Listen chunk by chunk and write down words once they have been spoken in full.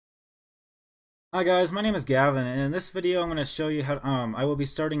Hi guys, my name is Gavin, and in this video I'm going to show you how I will be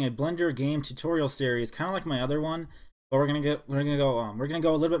starting a Blender game tutorial series, kind of like my other one, but we're gonna go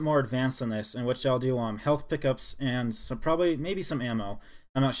a little bit more advanced than this, in which I'll do health pickups and maybe some ammo.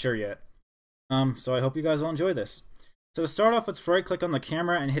 I'm not sure yet. So I hope you guys will enjoy this. So to start off, let's right click on the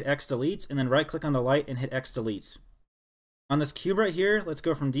camera and hit X delete, and then right click on the light and hit X delete. On this cube right here, let's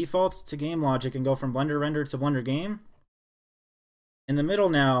go from defaults to game logic and go from Blender render to Blender game. In the middle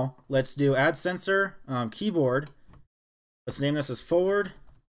now, let's do add sensor, keyboard. Let's name this as forward,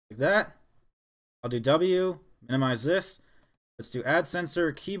 like that. I'll do W, minimize this. Let's do add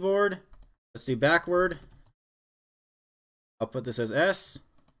sensor, keyboard. Let's do backward. I'll put this as S,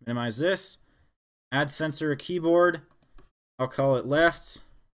 minimize this. Add sensor, keyboard. I'll call it left.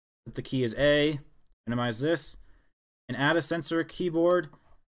 Put the key as A, minimize this. And add a sensor, keyboard.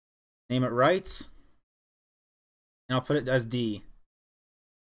 Name it right. And I'll put it as D.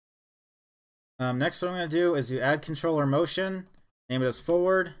 Next, what I'm going to do is you add controller motion, name it as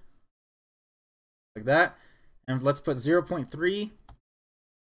forward, like that, and let's put 0.3,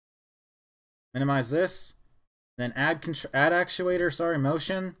 minimize this, then add actuator,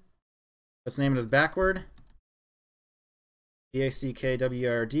 motion, let's name it as backward,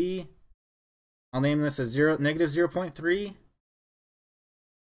 BACKWRD, I'll name this as negative 0.3,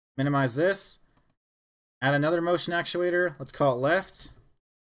 minimize this, add another motion actuator, let's call it left.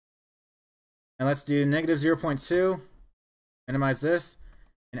 And let's do negative 0.2, minimize this,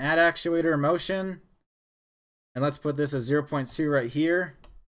 and add actuator motion. And let's put this as 0.2 right here.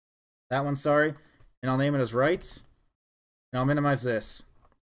 That one, sorry. And I'll name it as right. And I'll minimize this.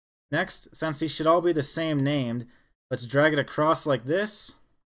 Next, since these should all be the same named, let's drag it across like this.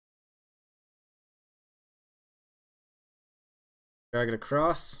 Drag it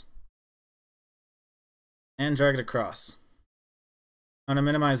across. And drag it across. I'm going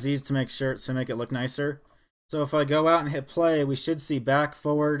to minimize these to make it look nicer. So if I go out and hit play, we should see back,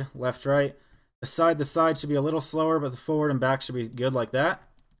 forward, left, right. The side should be a little slower, but the forward and back should be good like that.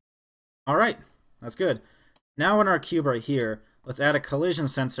 Alright, that's good. Now in our cube right here, let's add a collision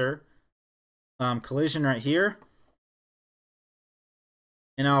sensor. Collision right here.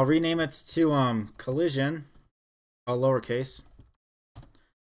 And I'll rename it to collision, all lowercase.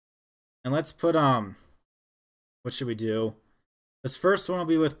 And let's put, what should we do? This first one will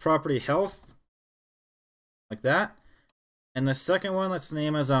be with property health, like that. And the second one, let's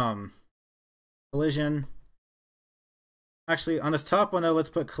name as collision. Actually, on this top one though,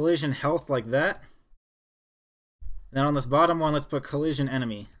 let's put collision health like that. And then on this bottom one, let's put collision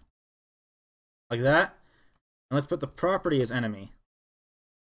enemy, like that. And let's put the property as enemy.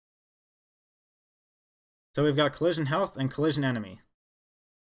 So we've got collision health and collision enemy.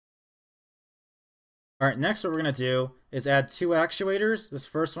 Alright, next what we're going to do is add two actuators. This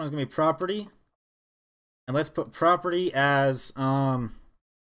first one is going to be property. And let's put property as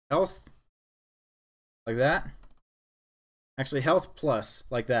health, like that. Actually, health plus,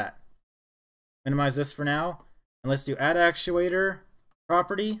 like that. Minimize this for now. And let's do add actuator,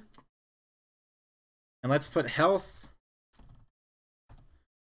 property. And let's put health.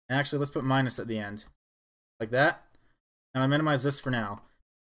 And actually, let's put minus at the end, like that. And I'll minimize this for now.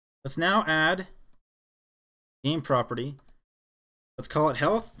 Let's now add game property. Let's call it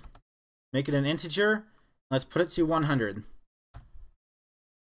health. Make it an integer. Let's put it to 100. So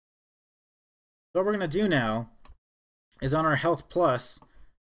what we're going to do now is on our health plus,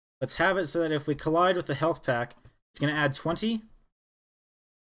 let's have it so that if we collide with the health pack, it's going to add 20.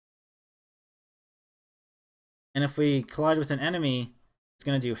 And if we collide with an enemy, it's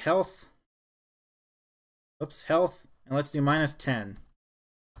going to do health. Oops, health. And let's do minus 10.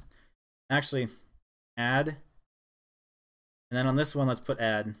 Actually, add. And then on this one, let's put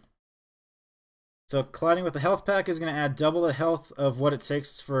add. So colliding with the health pack is going to add double the health of what it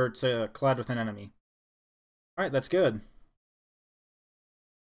takes to collide with an enemy. Alright, that's good.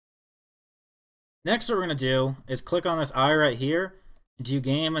 Next what we're going to do is click on this eye right here, do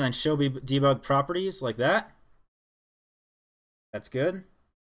game, and then show debug properties, like that. That's good.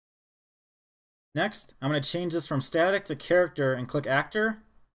 Next, I'm going to change this from static to character and click actor.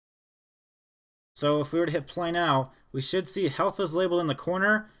 So if we were to hit play now, we should see health is labeled in the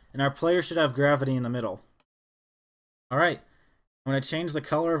corner, and our player should have gravity in the middle. Alright, I'm going to change the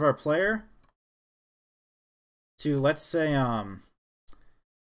color of our player to, let's say, I'll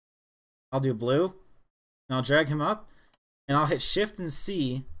do blue. And I'll drag him up, and I'll hit Shift and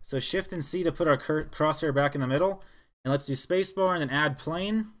C. So Shift and C to put our crosshair back in the middle. And let's do spacebar and then add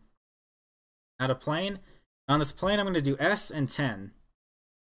plane. Add a plane. On this plane, I'm going to do S and 10.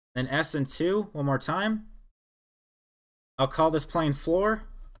 Then S and 2 one more time. I'll call this plane floor,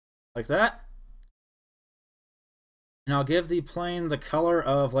 like that. And I'll give the plane the color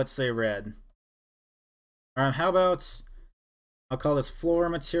of, let's say, red. How about, I'll call this floor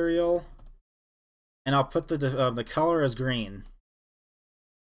material, and I'll put the color as green.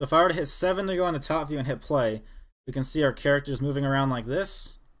 So if I were to hit 7 to go on the top view and hit play, we can see our characters moving around like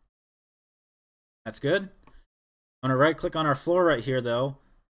this. That's good. I'm going to right click on our floor right here though.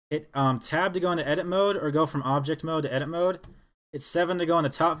 Hit tab to go into edit mode or go from object mode to edit mode. Hit 7 to go on the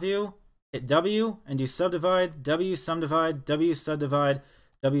top view. Hit W and do subdivide, W subdivide, W subdivide,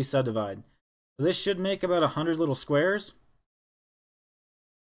 W subdivide. So this should make about 100 little squares.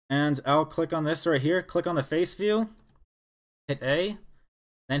 And I'll click on this right here. Click on the face view. Hit A.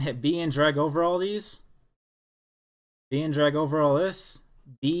 Then hit B and drag over all these. B and drag over all this.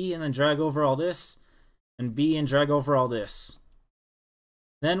 B and then drag over all this. And B and drag over all this.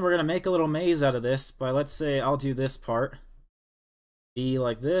 Then we're going to make a little maze out of this by, let's say, I'll do this part. B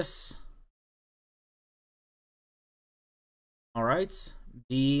like this. Alright.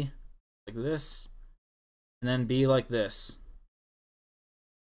 B like this. And then B like this.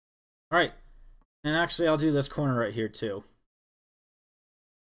 Alright. And actually, I'll do this corner right here too.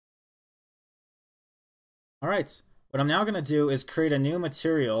 Alright. What I'm now going to do is create a new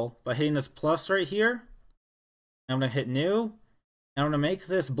material by hitting this plus right here. I'm going to hit new. And I'm going to make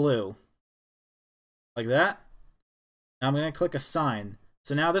this blue. Like that. Now I'm going to click assign.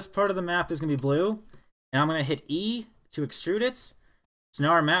 So now this part of the map is going to be blue. And I'm going to hit E to extrude it. So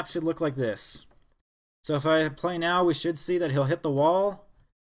now our map should look like this. So if I play now, we should see that he'll hit the wall.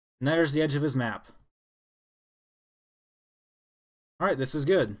 And there's the edge of his map. Alright, this is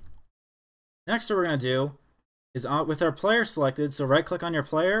good. Next what we're going to do is with our player selected, so right click on your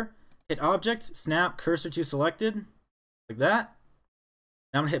player, hit object, snap cursor to selected, like that.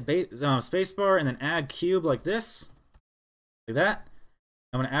 Now I'm going to hit spacebar and then add cube like this, like that.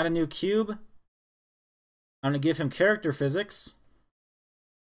 I'm going to add a new cube. I'm going to give him character physics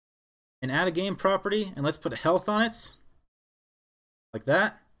and add a game property, and let's put health on it, like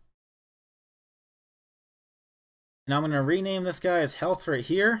that. And I'm going to rename this guy as health right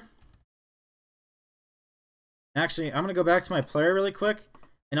here. Actually, I'm going to go back to my player really quick.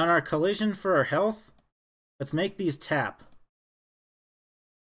 And on our collision for our health, let's make these tap.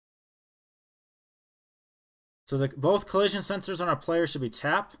 So both collision sensors on our player should be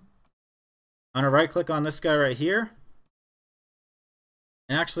tap. I'm going to right click on this guy right here.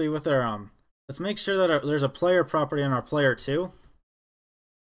 And actually with our, let's make sure that there's a player property on our player too.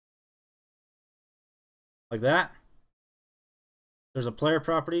 Like that. There's a player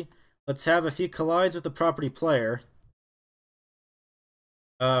property. Let's have if he collides with the property player.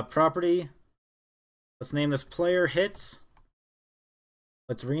 Property. Let's name this player hits.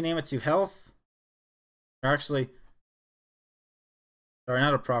 Let's rename it to health. Or actually, sorry,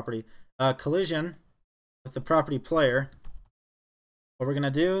 not a property. Collision with the property player. What we're gonna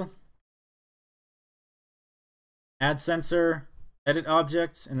do? Add sensor, edit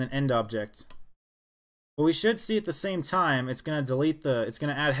object, and then end object. What we should see at the same time, it's gonna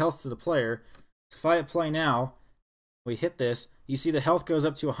add health to the player. So if I hit play now, we hit this, you see the health goes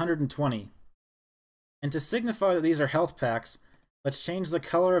up to 120. And to signify that these are health packs, let's change the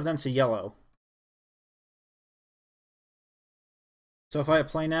color of them to yellow. So if I hit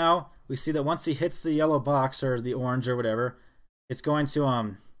play now, we see that once he hits the yellow box or the orange or whatever, it's going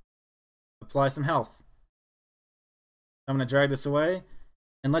to apply some health. I'm gonna drag this away.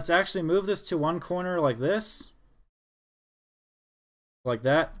 And let's actually move this to one corner like this. Like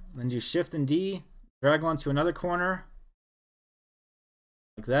that. Then do Shift and D. Drag one to another corner.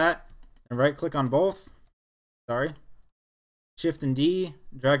 Like that. And right click on both. Sorry. Shift and D.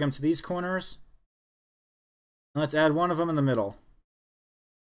 Drag them to these corners. And let's add one of them in the middle.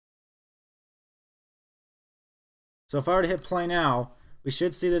 So if I were to hit play now, we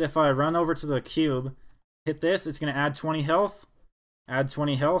should see that if I run over to the cube, hit this, it's going to add 20 health. Add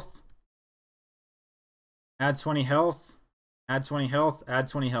 20 health. Add 20 health. Add 20 health. Add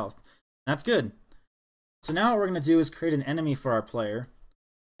 20 health. That's good. So now what we're going to do is create an enemy for our player.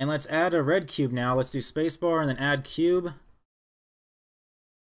 And let's add a red cube now. Let's do spacebar and then add cube.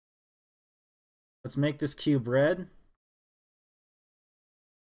 Let's make this cube red.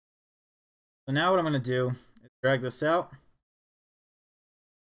 So now what I'm going to do is drag this out.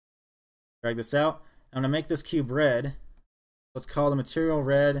 Drag this out. I'm going to make this cube red. Let's call the material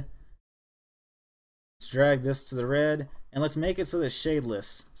red. Let's drag this to the red. And let's make it so that it's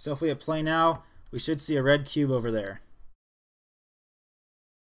shadeless. So if we hit play now, we should see a red cube over there.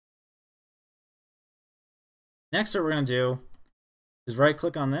 Next what we're going to do is right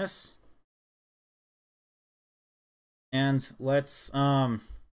click on this. And let's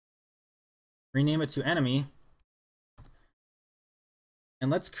rename it to enemy. And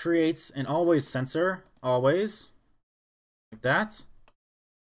let's create an always sensor, always, like that.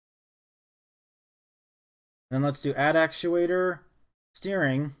 Then let's do add actuator,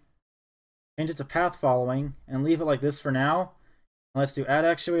 steering, change it to path following, and leave it like this for now. And let's do add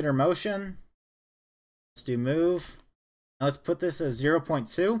actuator motion. Let's do move. Now let's put this as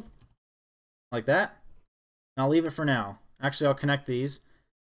 0.2, like that. And I'll leave it for now. Actually, I'll connect these.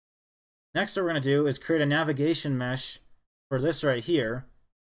 Next, what we're going to do is create a navigation mesh for this right here.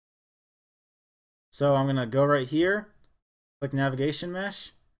 So I'm going to go right here, click navigation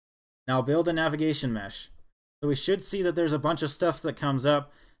mesh. Now I'll build a navigation mesh. So we should see that there's a bunch of stuff that comes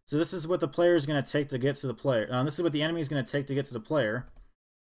up. So this is what the player is going to take to get to the player. This is what the enemy is going to take to get to the player.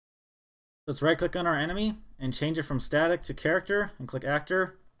 Let's right click on our enemy and change it from static to character and click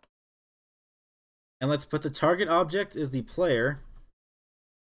actor. And let's put the target object as the player.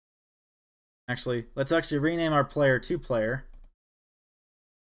 Actually, let's rename our player to player.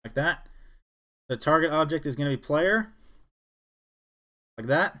 Like that. The target object is going to be player. Like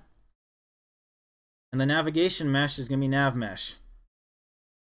that. And the navigation mesh is going to be nav mesh.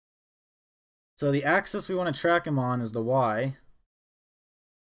 So the axis we want to track him on is the Y.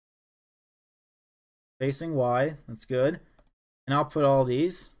 Facing Y, that's good. And I'll put all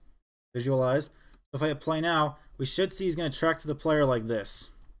these. Visualize. So if I hit play now, we should see he's going to track to the player like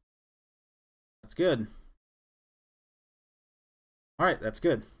this. That's good. Alright, that's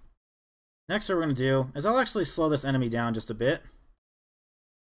good. Next what we're going to do is I'll actually slow this enemy down just a bit.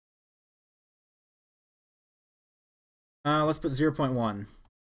 Let's put 0.1,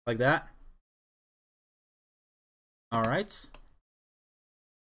 like that. Alright.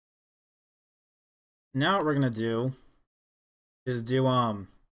 Now what we're going to do is do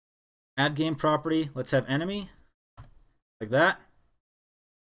add game property. Let's have enemy, like that.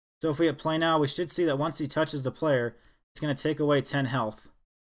 So if we hit play now, we should see that once he touches the player, it's going to take away 10 health.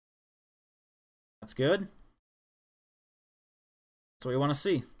 That's good. That's what we want to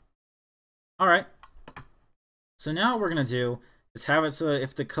see. Alright. So now what we're going to do is have it so that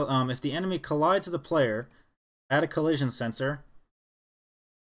if the enemy collides with the player, add a collision sensor.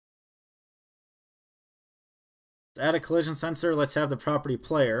 To add a collision sensor, let's have the property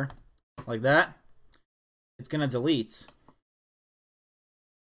player, like that. It's going to delete.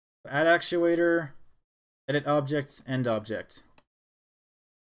 Add actuator, edit object, end object.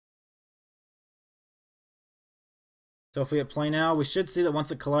 So if we hit play now, we should see that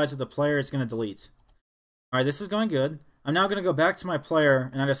once it collides with the player, it's going to delete. Alright, this is going good. I'm now going to go back to my player,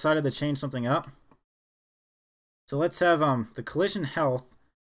 and I decided to change something up. So let's have the collision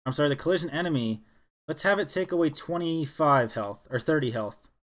the collision enemy, let's have it take away 25 health, or 30 health.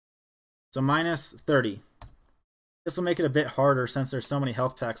 So minus 30. This will make it a bit harder since there's so many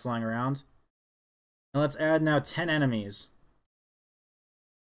health packs lying around. And let's add now 10 enemies.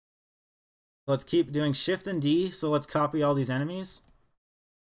 Let's keep doing Shift and D, so let's copy all these enemies.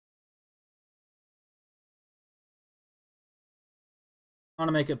 I want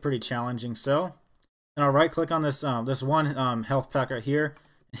to make it pretty challenging, so. And I'll right click on this this one health pack right here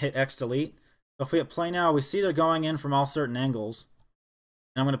and hit X delete. So if we hit play now, we see they're going in from all certain angles.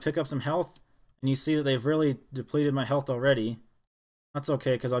 And I'm going to pick up some health, and you see that they've really depleted my health already. That's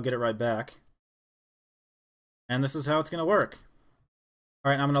okay, because I'll get it right back. And this is how it's going to work.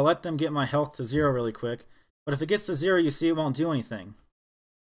 Alright, I'm going to let them get my health to 0 really quick. But if it gets to 0, you see it won't do anything.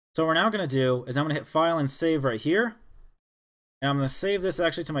 So what we're now going to do is I'm going to hit File and Save right here. And I'm going to save this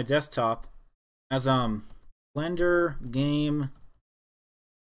actually to my desktop as Blender Game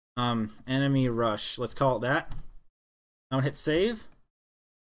Enemy Rush. Let's call it that. I'm going to hit Save.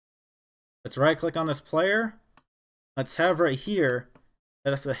 Let's right click on this player. Let's have right here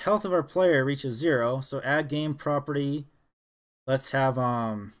that if the health of our player reaches 0, so add game property, let's have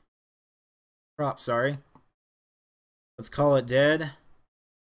let's call it dead.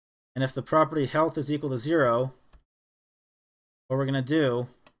 And if the property health is equal to 0, what we're gonna do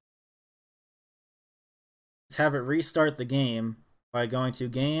is have it restart the game by going to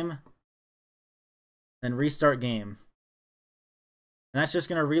game, then restart game. And that's just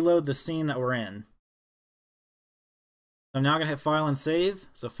going to reload the scene that we're in. I'm now going to hit File and Save.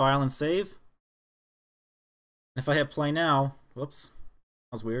 So File and Save. If I hit play now, whoops,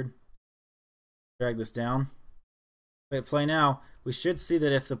 that was weird. Drag this down. If I hit play now, we should see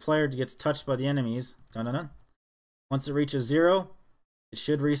that if the player gets touched by the enemies, once it reaches 0, it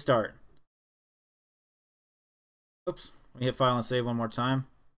should restart. Oops, let me hit File and Save one more time.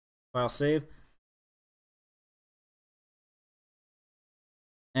 File, Save.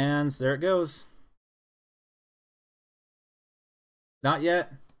 And there it goes. Not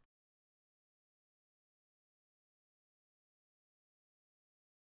yet.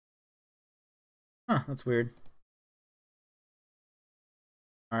 Huh, that's weird.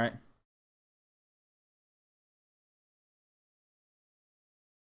 Alright.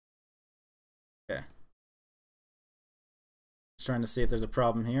 Okay. Just trying to see if there's a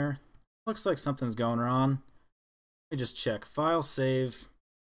problem here. Looks like something's going wrong. Let me just check. File, save.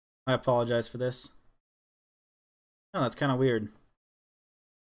 I apologize for this. Oh, that's kind of weird.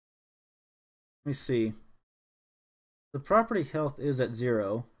 Let me see. The property health is at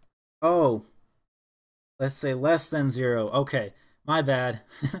 0. Oh. Let's say less than 0. Okay. My bad.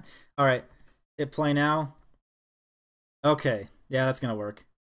 Alright. Hit play now. Okay. Yeah, that's going to work.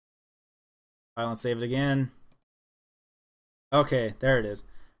 File and save it again. Okay, there it is.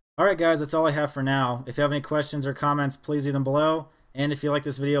 Alright guys, that's all I have for now. If you have any questions or comments, please leave them below. And if you like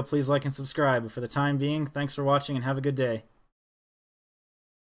this video, please like and subscribe. But for the time being, thanks for watching and have a good day.